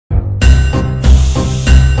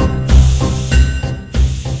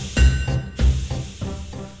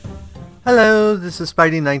Hello, this is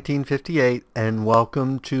Spidey1958 and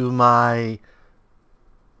welcome to my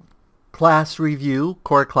class review,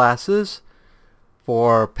 core classes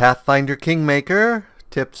for Pathfinder Kingmaker,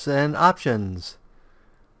 tips and options.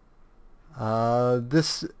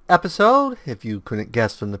 This episode, if you couldn't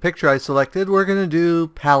guess from the picture I selected, we're going to do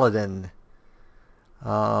Paladin.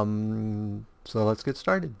 So let's get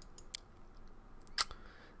started.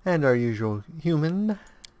 And our usual human.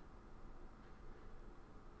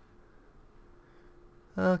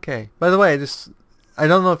 Okay. By the way, I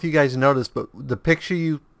don't know if you guys noticed, but the picture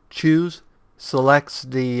you choose selects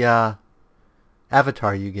the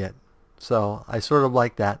avatar you get. So I sort of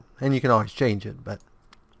like that. And you can always change it, but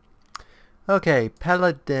okay,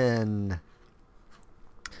 Paladin.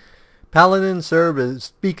 Paladins serve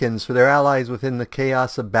as beacons for their allies within the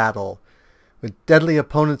chaos of battle. With deadly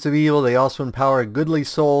opponents of evil, they also empower goodly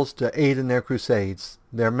souls to aid in their crusades.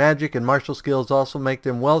 Their magic and martial skills also make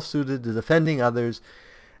them well suited to defending others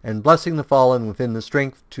and blessing the fallen within the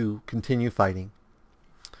strength to continue fighting.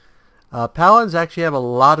 Paladins actually have a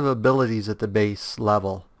lot of abilities at the base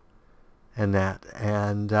level and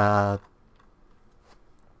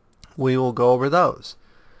we will go over those.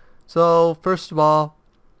 So first of all,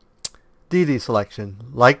 deity selection.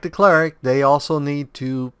 Like the cleric, they also need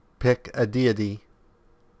to pick a deity,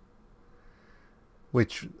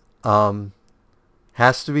 which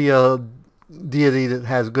has to be a deity that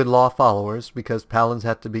has good law followers, because paladins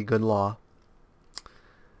have to be good law,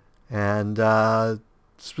 and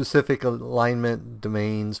specific alignment,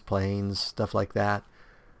 domains, planes, stuff like that.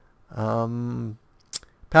 Paladin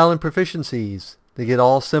proficiencies. They get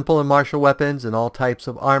all simple and martial weapons and all types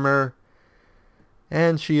of armor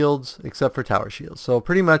and shields except for tower shields. So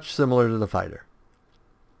pretty much similar to the fighter.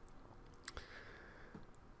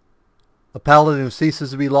 A paladin who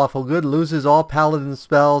ceases to be lawful good loses all paladin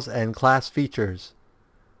spells and class features.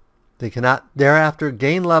 They cannot thereafter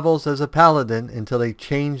gain levels as a paladin until they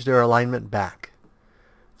change their alignment back.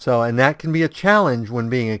 So, and that can be a challenge when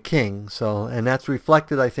being a king. So, and that's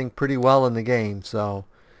reflected, I think, pretty well in the game. So,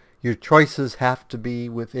 your choices have to be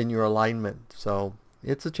within your alignment. So,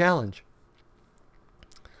 it's a challenge.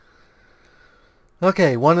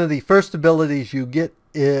 Okay, one of the first abilities you get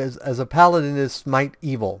is, as a paladin, is Smite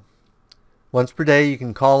Evil. Once per day, you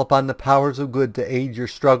can call upon the powers of good to aid your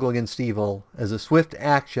struggle against evil as a swift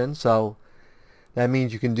action. So that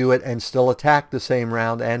means you can do it and still attack the same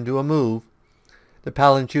round and do a move. The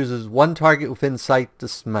paladin chooses one target within sight to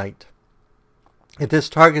smite. If this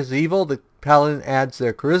target is evil, the paladin adds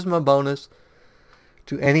their charisma bonus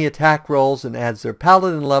to any attack rolls and adds their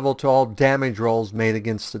paladin level to all damage rolls made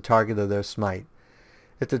against the target of their smite.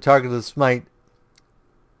 If the target of the smite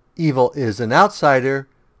evil is an outsider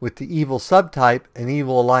with the evil subtype, an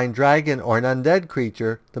evil aligned dragon, or an undead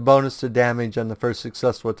creature, the bonus to damage on the first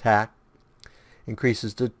successful attack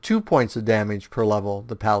increases to 2 points of damage per level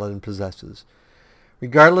the paladin possesses.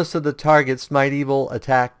 Regardless of the target, Smite Evil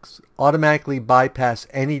attacks automatically bypass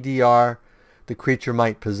any DR the creature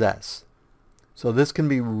might possess. So this can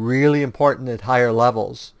be really important at higher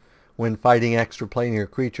levels when fighting extraplanar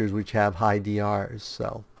creatures which have high DRs.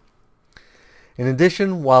 So, in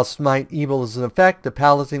addition, while Smite Evil is in effect, the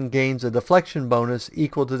paladin gains a deflection bonus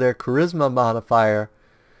equal to their charisma modifier,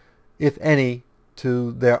 if any,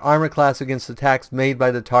 to their armor class against attacks made by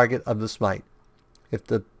the target of the smite. If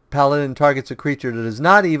the paladin targets a creature that is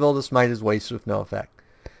not evil, the smite is wasted with no effect.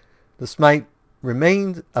 The smite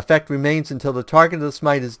effect remains until the target of the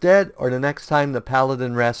smite is dead, or the next time the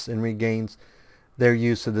paladin rests and regains their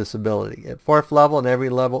use of this ability. At 4th level and every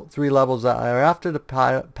 3 levels thereafter, the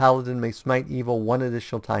paladin may smite evil 1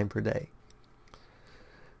 additional time per day.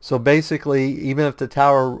 So basically, even if the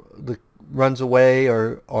tower runs away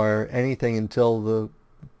or anything until the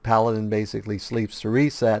paladin basically sleeps to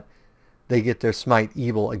reset, they get their smite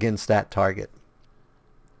evil against that target,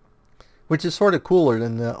 which is sort of cooler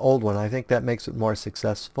than the old one. I think that makes it more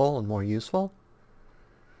successful and more useful.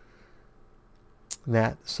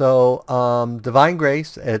 So Divine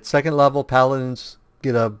Grace, at 2nd level, paladins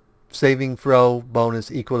get a saving throw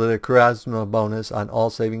bonus equal to their charisma bonus on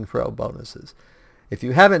all saving throw bonuses. If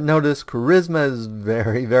you haven't noticed, charisma is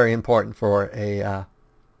very, very important for a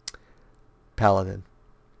paladin.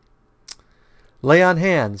 Lay on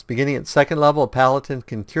Hands. Beginning at 2nd level, a paladin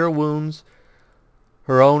can cure wounds,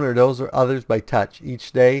 her own or those of others, by touch.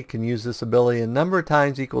 Each day can use this ability a number of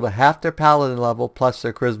times equal to half their paladin level plus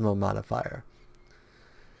their charisma modifier.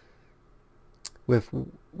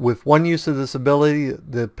 With one use of this ability,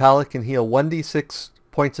 the paladin can heal 1d6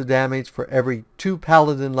 points of damage for every 2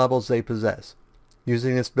 paladin levels they possess.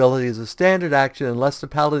 Using this ability is a standard action unless the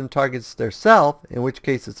paladin targets their self, in which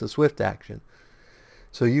case it's a swift action.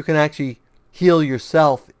 So you can actually heal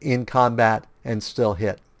yourself in combat and still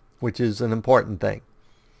hit, which is an important thing.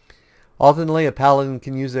 Alternately, a paladin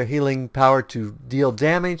can use their healing power to deal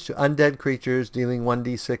damage to undead creatures, dealing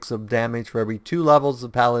 1d6 of damage for every 2 levels the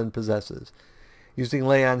paladin possesses. Using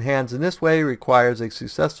lay on hands in this way requires a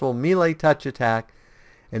successful melee touch attack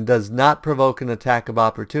and does not provoke an attack of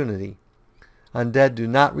opportunity. Undead do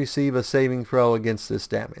not receive a saving throw against this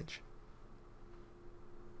damage.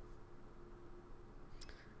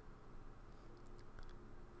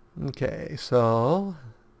 Okay, so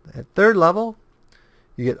at 3rd level,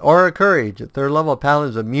 you get Aura Courage. At 3rd level, a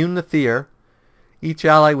paladin is immune to fear. Each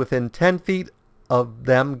ally within 10 feet of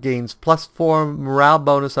them gains +4 morale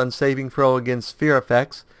bonus on saving throw against fear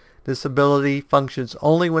effects. This ability functions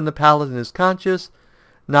only when the paladin is conscious,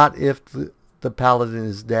 not if the paladin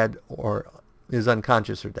is dead or is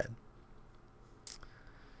unconscious or dead.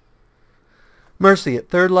 Mercy. At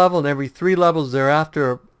 3rd level and every 3 levels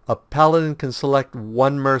thereafter, a paladin can select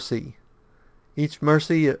 1 mercy. Each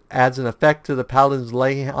mercy adds an effect to the paladin's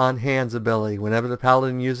lay on hands ability. Whenever the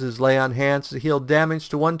paladin uses lay on hands to heal damage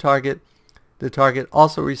to one target, the target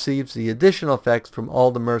also receives the additional effects from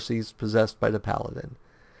all the mercies possessed by the paladin.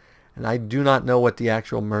 And I do not know what the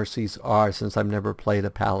actual mercies are since I've never played a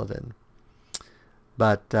paladin.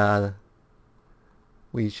 But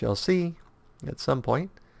we shall see at some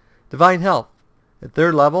point. Divine Health. At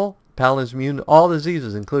 3rd level, paladin is immune to all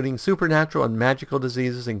diseases, including supernatural and magical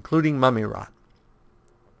diseases, including mummy rot.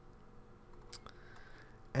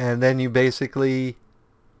 And then you basically,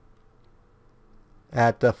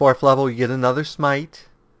 at the 4th level, you get another smite,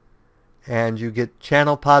 and you get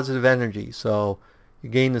channel positive energy. So you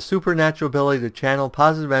gain the supernatural ability to channel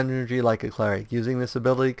positive energy like a cleric. Using this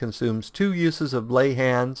ability consumes 2 uses of lay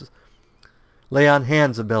on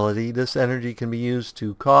hands ability. This energy can be used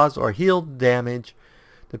to cause or heal damage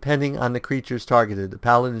depending on the creatures targeted. The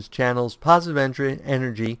paladin channels positive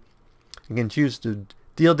energy and can choose to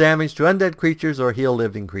deal damage to undead creatures or heal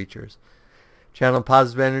living creatures. Channel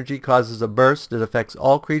positive energy causes a burst that affects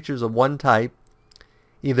all creatures of one type,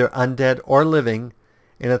 either undead or living,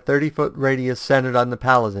 in a 30-foot radius centered on the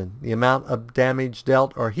paladin. The amount of damage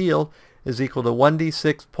dealt or healed is equal to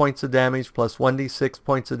 1d6 points of damage plus 1d6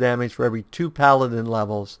 points of damage for every 2 paladin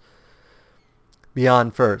levels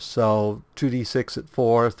beyond 1st. So 2d6 at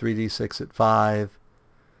 4, 3d6 at 5,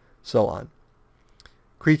 so on.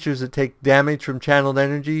 Creatures that take damage from channeled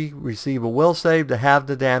energy receive a will save to halve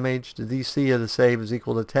the damage. The DC of the save is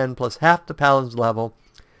equal to 10 plus half the paladin's level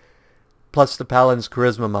plus the paladin's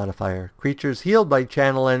charisma modifier. Creatures healed by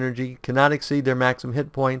channel energy cannot exceed their maximum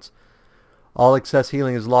hit points. All excess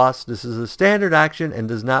healing is lost. This is a standard action and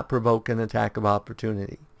does not provoke an attack of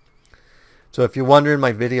opportunity. So if you're wondering in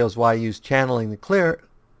my videos why I use channeling the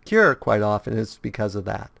cure quite often, it's because of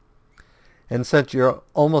that. And since you're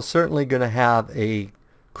almost certainly going to have a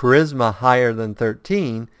charisma higher than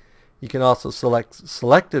 13, you can also select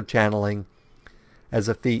selective channeling as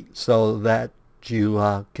a feat so that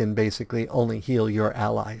you can basically only heal your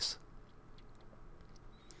allies.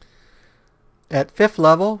 At 5th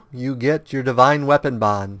level, you get your Divine Weapon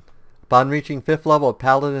Bond. Upon reaching 5th level, a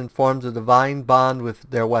paladin forms a divine bond with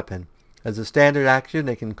their weapon. As a standard action,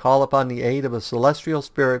 they can call upon the aid of a celestial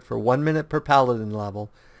spirit for 1 minute per paladin level.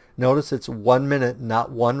 Notice it's 1 minute,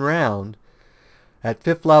 not 1 round. At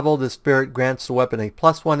 5th level, the spirit grants the weapon a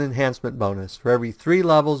 +1 enhancement bonus. For every 3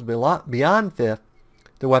 levels beyond 5th,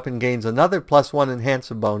 the weapon gains another +1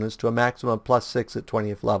 enhancement bonus to a maximum of +6 at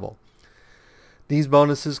 20th level. These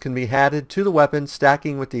bonuses can be added to the weapon,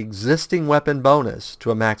 stacking with the existing weapon bonus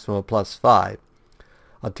to a maximum of +5.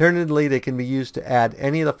 Alternatively, they can be used to add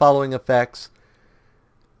any of the following effects: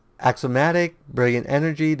 Axiomatic, Brilliant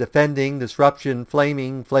Energy, Defending, Disruption,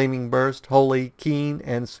 Flaming, Flaming Burst, Holy, Keen,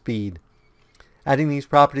 and Speed. Adding these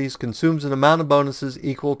properties consumes an amount of bonuses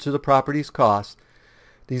equal to the property's cost.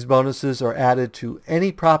 These bonuses are added to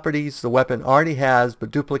any properties the weapon already has,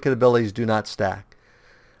 but duplicate abilities do not stack.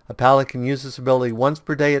 A paladin can use this ability once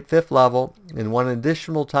per day at 5th level, and 1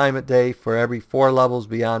 additional time a day for every 4 levels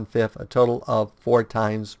beyond 5th, a total of 4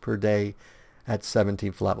 times per day at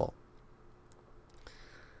 17th level.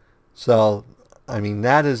 So, I mean,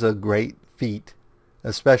 that is a great feat,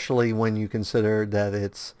 especially when you consider that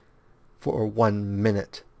it's for 1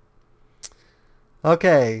 minute.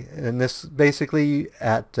 Okay, and this basically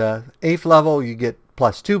at 8th level you get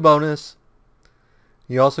 +2 bonus.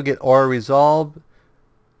 You also get Aura Resolve.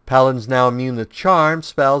 Paladin's now immune to charm,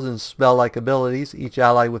 spells, and spell-like abilities. Each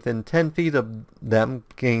ally within 10 feet of them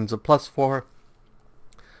gains a +4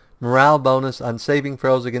 morale bonus on saving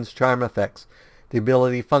throws against charm effects. The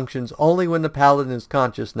ability functions only when the paladin is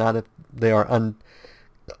conscious, not if they are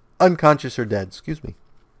unconscious or dead. Excuse me.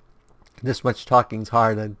 This much talking's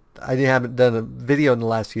hard. I haven't done a video in the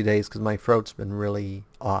last few days because my throat's been really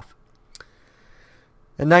off.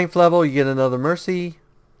 At 9th level, you get another Mercy.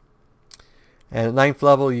 And at 9th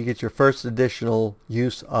level, you get your first additional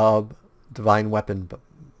use of Divine Weapon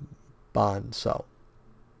Bond. So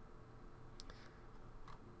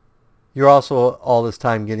you're also all this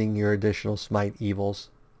time getting your additional Smite Evils,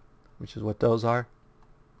 which is what those are.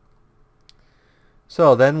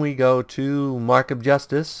 So then we go to Mark of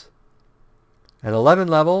Justice. At 11th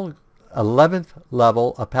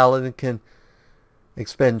level, a Paladin can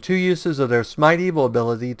expend 2 uses of their Smite Evil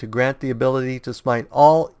ability to grant the ability to smite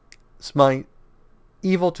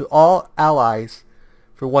evil to all allies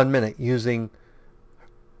for 1 minute using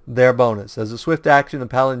their bonus. As a swift action, the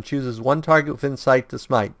Paladin chooses 1 target within sight to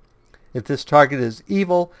smite. If this target is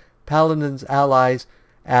evil, Paladin's allies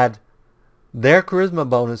add their charisma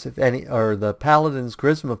bonus, if any, or the Paladin's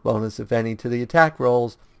charisma bonus, if any, to the attack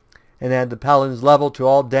rolls, and add the Paladin's level to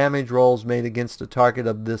all damage rolls made against a target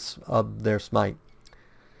of their smite.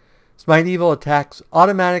 Smite Evil attacks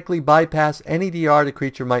automatically bypass any DR the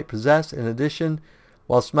creature might possess. In addition,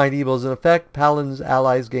 while Smite Evil is in effect, Paladin's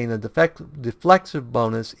allies gain a deflexive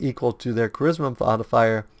bonus equal to their charisma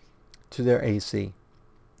modifier to their AC.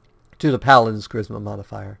 To the Paladin's charisma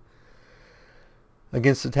modifier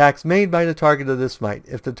against attacks made by the target of this smite.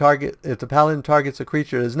 If the Paladin targets a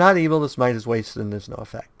creature that is not evil, the smite is wasted and there's no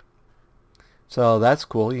effect. So that's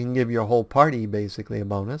cool. You can give your whole party basically a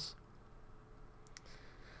bonus.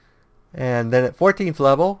 And then at 14th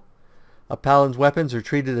level, a Paladin's weapons are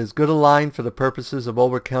treated as good aligned for the purposes of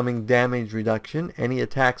overcoming damage reduction. Any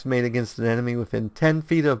attacks made against an enemy within 10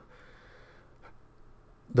 feet of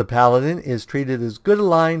the Paladin is treated as good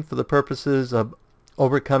aligned for the purposes of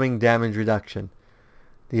overcoming damage reduction.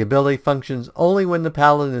 The ability functions only when the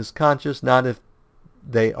Paladin is conscious, not if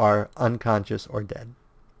they are unconscious or dead.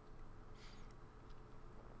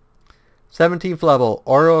 17th level,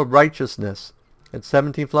 Aura of Righteousness. At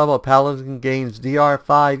 17th level, a Paladin gains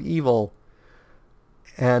DR5 Evil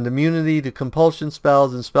and immunity to compulsion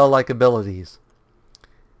spells and spell-like abilities.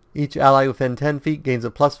 Each ally within 10 feet gains a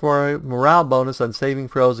 +4 morale bonus on saving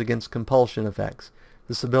throws against compulsion effects.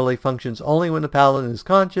 This ability functions only when the Paladin is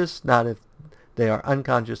conscious, not if they are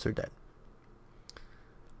unconscious or dead.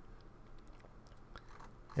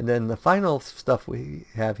 And then the final stuff we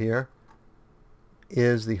have here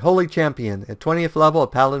is the Holy Champion. At 20th level, a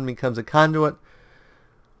Paladin becomes a conduit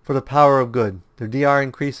for the power of good. Their DR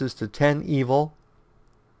increases to 10 evil.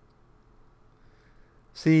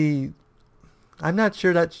 See, I'm not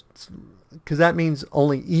sure that's because that means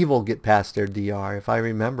only evil get past their DR, if I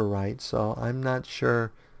remember right. So I'm not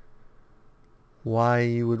sure why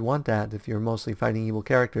you would want that if you're mostly fighting evil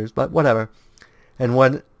characters, but whatever. And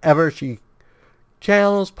whenever she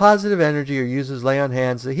channels positive energy or uses lay on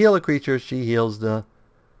hands to heal a creature, she heals the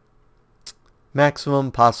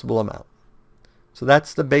maximum possible amount. So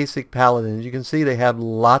that's the basic Paladin. As you can see, they have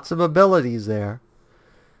lots of abilities there.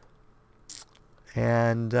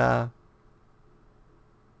 And so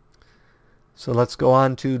let's go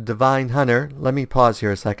on to Divine Hunter. Let me pause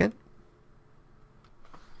here a second.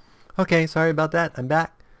 Okay, sorry about that. I'm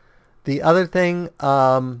back. The other thing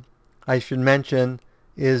I should mention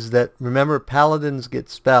is that, remember, Paladins get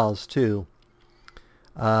spells too.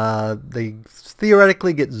 They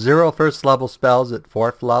theoretically get 0 first level spells at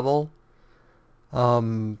 4th level,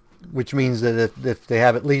 which means that if they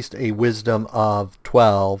have at least a wisdom of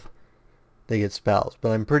 12, they get spells.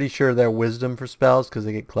 But I'm pretty sure they're wisdom for spells because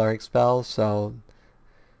they get cleric spells. So,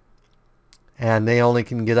 and they only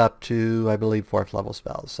can get up to, I believe, 4th level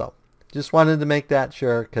spells. So just wanted to make that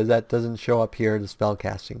sure because that doesn't show up here, the spell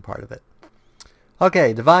casting part of it.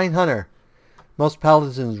 Okay, Divine Hunter. Most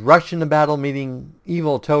Paladins rush into battle meeting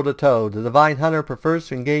evil toe-to-toe. The Divine Hunter prefers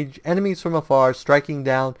to engage enemies from afar, striking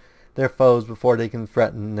down their foes before they can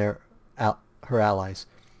threaten her allies.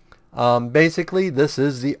 Basically, this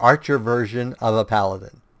is the archer version of a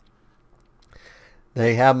Paladin.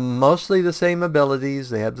 They have mostly the same abilities.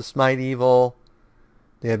 They have the Smite Evil.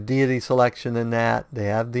 They have deity selection in that. They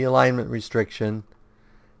have the alignment restriction.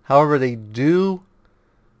 However, they do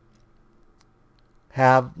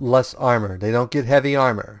have less armor. They don't get heavy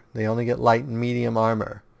armor. They only get light and medium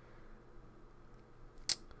armor.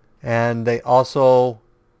 And they also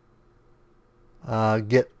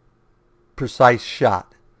get precise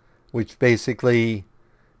shot, which basically,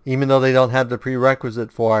 even though they don't have the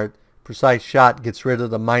prerequisite for it, precise shot gets rid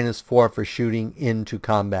of the -4 for shooting into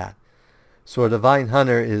combat. So a Divine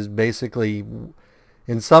Hunter is basically,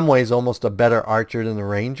 in some ways, almost a better archer than the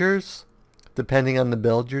Rangers, depending on the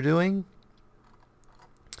build you're doing.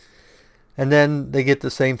 And then they get the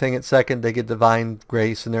same thing at second. They get Divine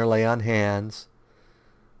Grace in their Lay on Hands.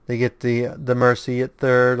 They get the Mercy at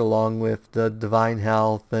third, along with the Divine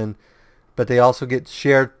Health, but they also get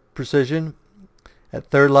Shared Precision. At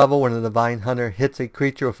third level, when a Divine Hunter hits a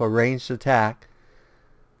creature with a ranged attack,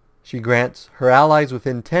 she grants her allies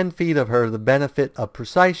within 10 feet of her the benefit of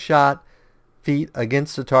precise shot feet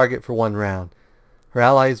against the target for 1 round. Her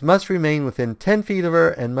allies must remain within 10 feet of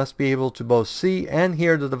her and must be able to both see and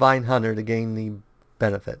hear the Divine Hunter to gain the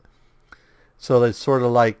benefit. So it's sort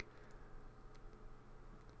of like,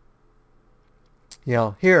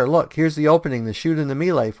 here, look, here's the opening to shoot in the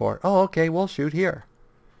melee for. Oh, okay, we'll shoot here.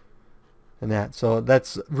 And that. So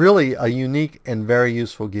that's really a unique and very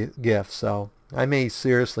useful gift. So I may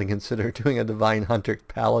seriously consider doing a Divine Hunter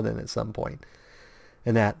Paladin at some point.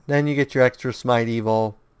 And that. Then you get your extra Smite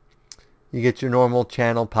Evil. You get your normal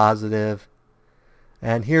Channel Positive.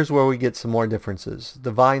 And here's where we get some more differences.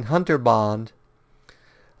 Divine Hunter Bond.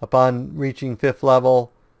 Upon reaching 5th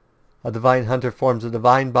level, a Divine Hunter forms a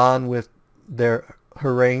Divine Bond with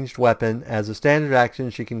her ranged weapon. As a standard action,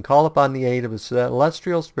 she can call upon the aid of a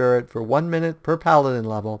celestial spirit for 1 minute per Paladin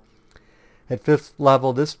level. At 5th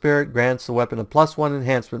level, this spirit grants the weapon a +1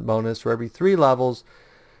 enhancement bonus. For every 3 levels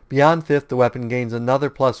beyond 5th, the weapon gains another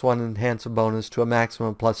 +1 enhancement bonus to a maximum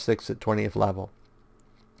of +6 at 20th level.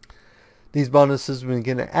 These bonuses will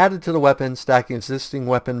begin added to the weapon, stacking existing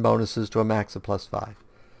weapon bonuses to a max of +5.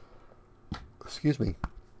 Excuse me.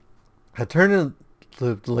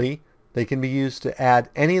 Alternatively, they can be used to add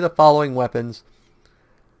any of the following weapons: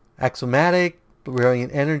 Axiomatic,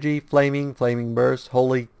 Brilliant Energy, Flaming Burst,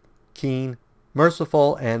 Holy, Keen,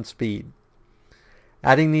 Merciful, and Speed.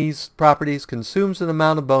 Adding these properties consumes an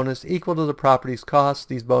amount of bonus equal to the property's cost.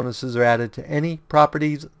 These bonuses are added to any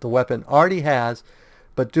properties the weapon already has,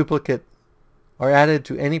 but duplicate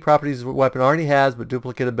abilities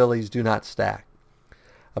do not stack.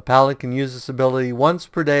 A Paladin can use this ability once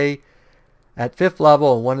per day at 5th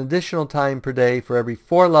level and 1 additional time per day for every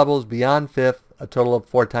 4 levels beyond 5th, a total of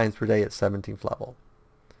 4 times per day at 17th level.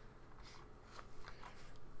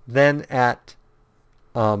 Then at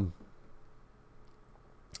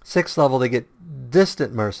 6th level, they get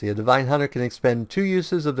Distant Mercy. A Divine Hunter can expend 2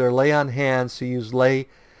 uses of their Lay on Hands to use Lay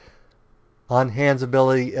on Hands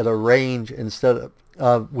ability at a range instead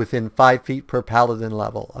of within 5 feet per Paladin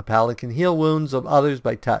level. A Paladin can heal wounds of others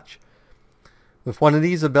by touch. With one of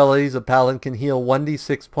these abilities, a Paladin can heal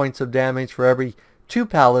 1d6 points of damage for every 2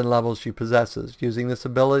 Paladin levels she possesses, using this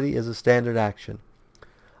ability as a standard action.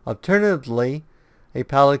 Alternatively, a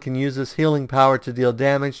Paladin can use this healing power to deal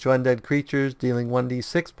damage to undead creatures, dealing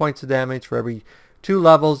 1d6 points of damage for every 2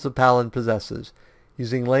 levels the Paladin possesses.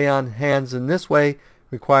 Using Lay on Hands in this way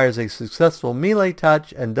requires a successful melee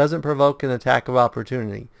touch and doesn't provoke an attack of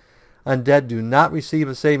opportunity. Undead do not receive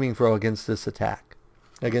a saving throw against this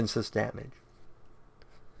damage.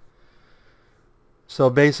 So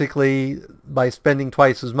basically, by spending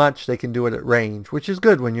twice as much, they can do it at range, which is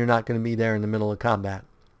good when you're not going to be there in the middle of combat.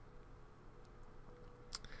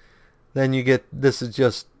 Then you get, this is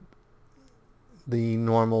just the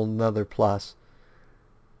normal another plus.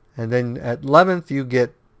 And then at 11th, you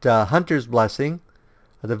get Hunter's Blessing.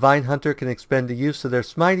 A Divine Hunter can expend the use of their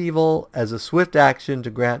Smite Evil as a swift action to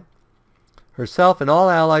grant herself and all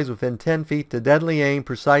allies within 10 feet to deadly aim,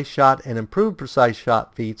 precise shot, and improved precise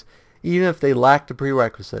shot feats, even if they lack the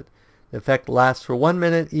prerequisite. The effect lasts for 1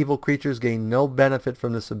 minute. Evil creatures gain no benefit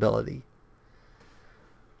from this ability.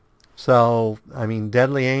 So, I mean,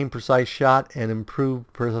 deadly aim, precise shot, and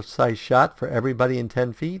improved precise shot for everybody in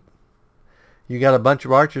 10 feet. You got a bunch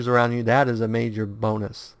of archers around you, that is a major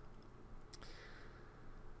bonus.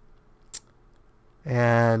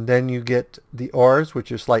 And then you get the auras,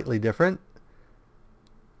 which are slightly different.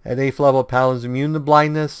 At 8th level, Paladin's immune to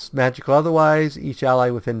blindness, magical otherwise. Each ally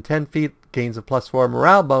within 10 feet gains a +4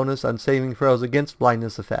 morale bonus on saving throws against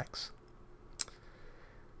blindness effects.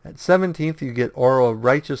 At 17th, you get Aura of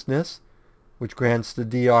Righteousness, which grants the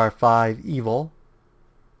DR5 evil.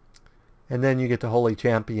 And then you get the Holy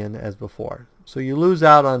Champion as before. So you lose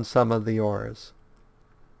out on some of the auras.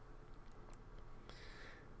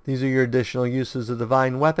 These are your additional uses of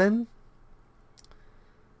Divine Weapon.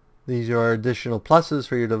 These are additional pluses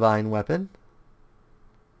for your Divine Weapon.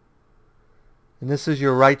 And this is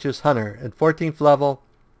your Righteous Hunter. At 14th level,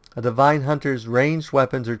 a Divine Hunter's ranged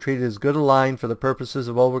weapons are treated as good aligned for the purposes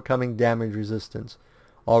of overcoming damage resistance.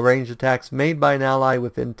 All ranged attacks made by an ally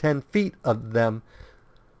within 10 feet of them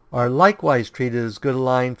are likewise treated as good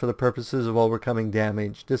aligned for the purposes of overcoming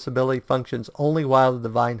damage. This ability functions only while the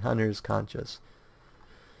Divine Hunter is conscious.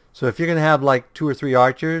 So if you're going to have like 2 or 3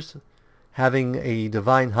 archers, having a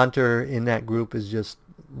Divine Hunter in that group is just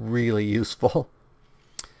really useful.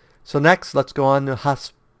 So next, let's go on to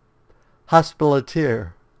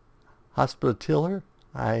Hospitaller. Hospitaller?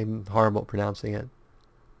 I'm horrible at pronouncing it.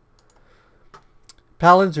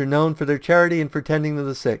 Paladins are known for their charity and for tending to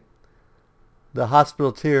the sick. The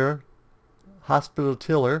Hospitaller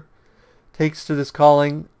takes to this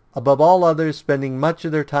calling above all others, spending much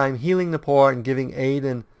of their time healing the poor and giving aid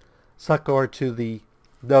and succor to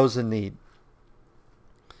those in need.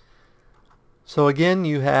 So again,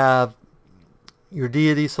 you have your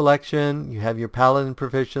deity selection, you have your paladin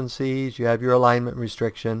proficiencies, you have your alignment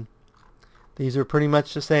restriction. These are pretty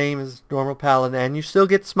much the same as normal paladin, and you still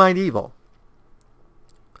get smite evil.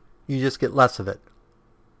 You just get less of it.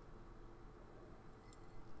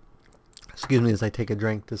 Excuse me as I take a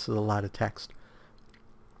drink. This is a lot of text.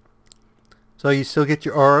 So you still get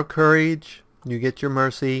your aura of courage, you get your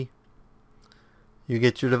mercy, you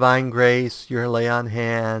get your divine grace, your lay on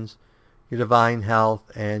hands, your divine health,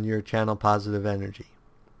 and your channel positive energy.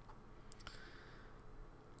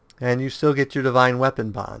 And you still get your divine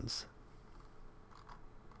weapon bonds.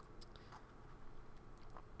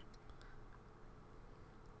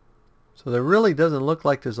 So there really doesn't look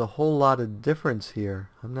like there's a whole lot of difference here.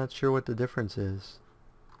 I'm not sure what the difference is.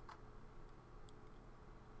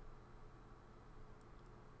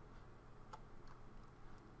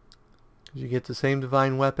 You get the same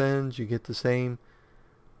divine weapons, you get the same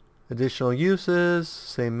additional uses,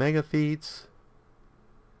 same mega feats.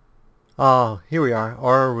 Oh, here we are.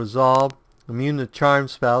 Aura Resolve. Immune to charm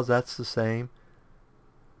spells, that's the same.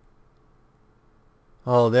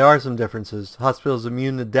 Oh, there are some differences. Hospital is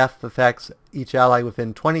immune to death effects. Each ally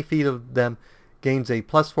within 20 feet of them gains a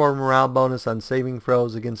 +4 morale bonus on saving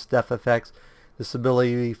throws against death effects. This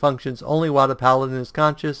ability functions only while the paladin is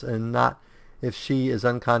conscious and not if she is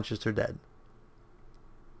unconscious or dead.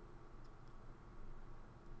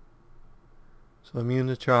 So immune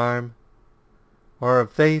to charm. Aura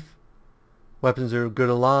of faith. Weapons are good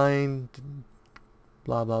aligned.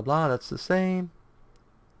 Blah, blah, blah. That's the same.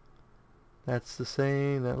 That's the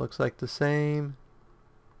same. That looks like the same.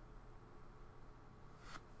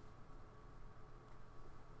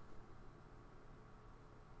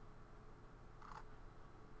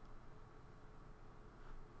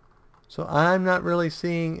 So I'm not really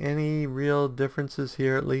seeing any real differences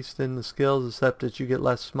here, at least in the skills, except that you get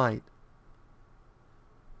less smite.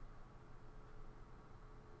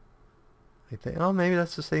 I think, oh, maybe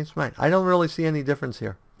that's the same smite. I don't really see any difference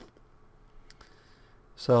here.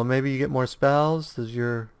 So maybe you get more spells. Does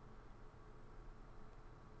your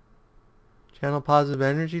channel positive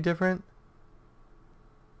energy different?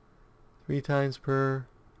 3 times per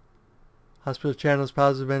hospital channels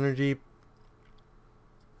positive energy.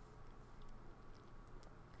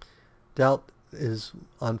 Dealt is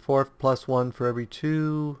on 4th +1 for every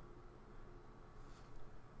 2.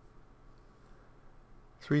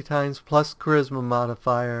 3 times plus charisma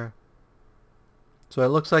modifier. So it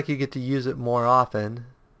looks like you get to use it more often.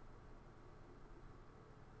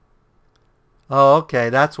 Oh, okay,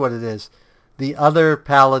 that's what it is. The other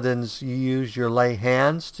paladins, you use your lay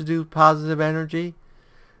hands to do positive energy.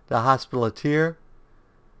 The Hospitaller,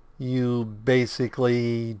 you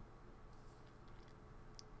basically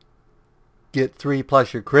get 3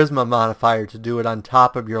 plus your charisma modifier to do it on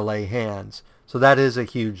top of your lay hands. So that is a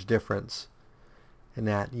huge difference in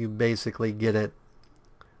that you basically get it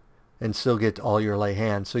and still get all your lay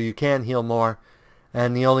hands. So you can heal more,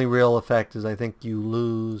 and the only real effect is I think you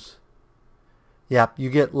lose, yep, you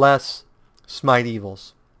get less smite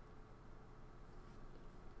evils.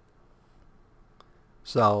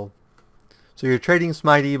 So you're trading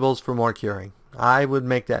smite evils for more curing. I would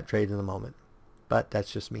make that trade in a moment, but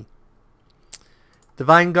that's just me.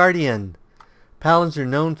 Divine Guardian. Paladins are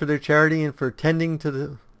known for their charity and for tending to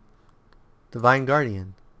the Divine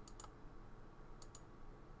Guardian.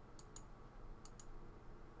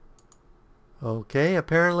 Okay,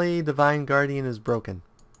 apparently Divine Guardian is broken.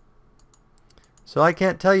 So I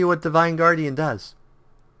can't tell you what Divine Guardian does.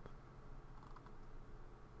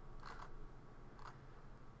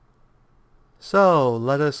 So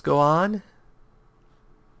let us go on.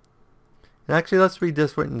 And actually, let's read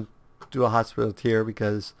this one and do a Hospitaller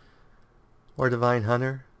because, or Divine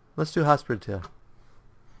Hunter. Let's do Hospitaller.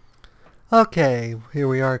 Okay, here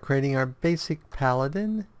we are creating our basic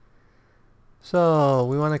Paladin. So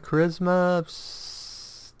we want a charisma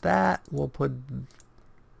stat. We'll put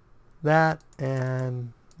that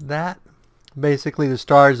and that. Basically the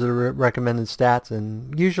stars are the recommended stats,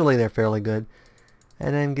 and usually they're fairly good.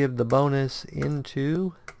 And then give the bonus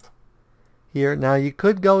into here. Now you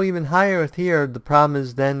could go even higher with here. The problem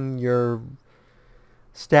is then your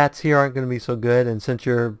stats here aren't going to be so good, and since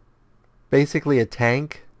you're basically a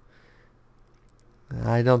tank,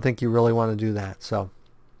 I don't think you really want to do that. So,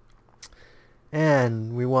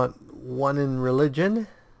 and we want 1 in religion,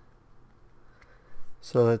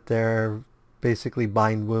 so that they're basically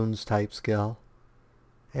bind wounds type skill.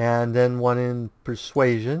 And then 1 in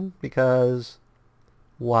persuasion, because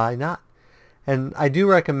why not? And I do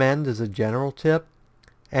recommend, as a general tip,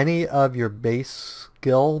 any of your base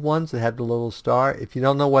skill ones that have the little star, if you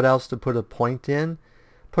don't know what else to put a point in,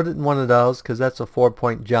 put it in one of those, because that's a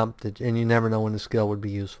 4-point jump, and you never know when the skill would be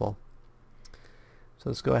useful. So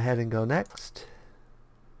let's go ahead and go next.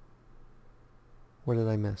 What did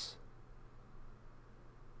I miss?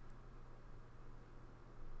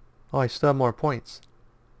 Oh, I still have more points.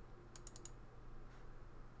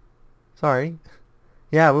 Sorry.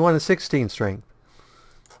 Yeah, we want a 16 strength.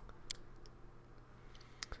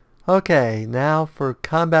 Okay, now for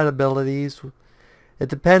combat abilities. It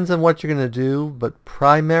depends on what you're going to do, but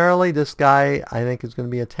primarily this guy I think is going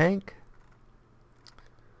to be a tank.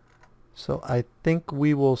 So I think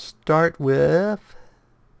we will start with...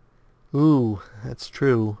 Ooh, that's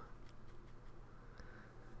true.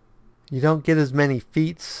 You don't get as many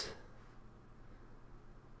feats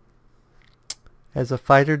as a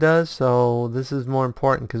fighter does, so this is more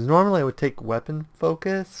important, because normally I would take weapon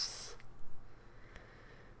focus.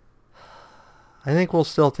 I think we'll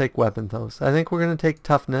still take weapon focus. I think we're going to take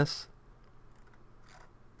toughness.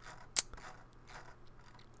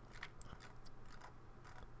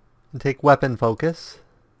 And take weapon focus.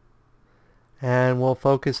 And we'll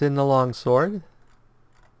focus in the longsword,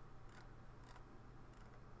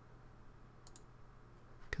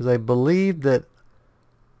 because I believe that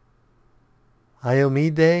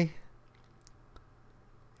Iomide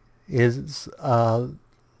is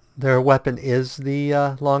their weapon is the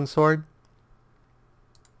longsword,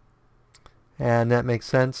 and that makes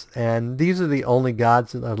sense. And these are the only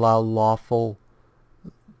gods that allow lawful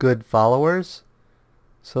good followers,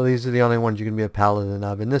 so these are the only ones you can be a paladin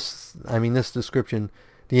of. And this, I mean, this description,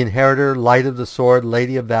 the inheritor, light of the sword,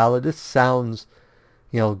 lady of valor, this sounds,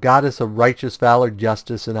 you know, goddess of righteous valor,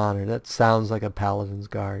 justice, and honor. That sounds like a paladin's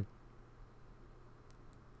guard.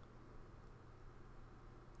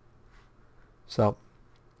 So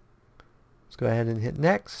let's go ahead and hit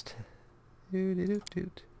next.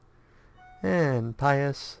 And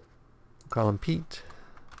pious, we'll call him Pete.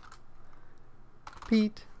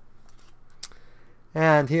 Pete.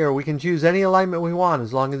 And here we can choose any alignment we want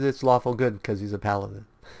as long as it's lawful good, because he's a paladin.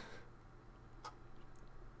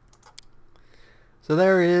 So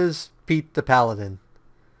there is Pete the Paladin.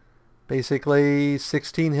 Basically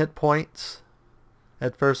 16 hit points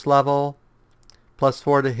at first level,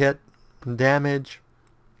 +4 to hit and damage.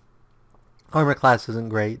 Armor class isn't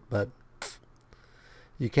great, but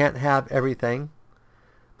you can't have everything.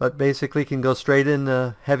 But basically can go straight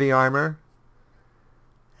into heavy armor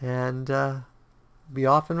and be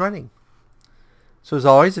off and running. So as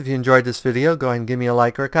always, if you enjoyed this video, go ahead and give me a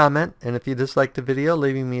like or a comment. And if you disliked the video,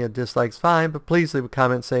 leaving me a dislike's fine, but please leave a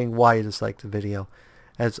comment saying why you disliked the video.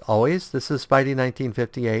 As always, this is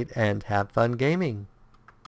Spidey1958, and have fun gaming.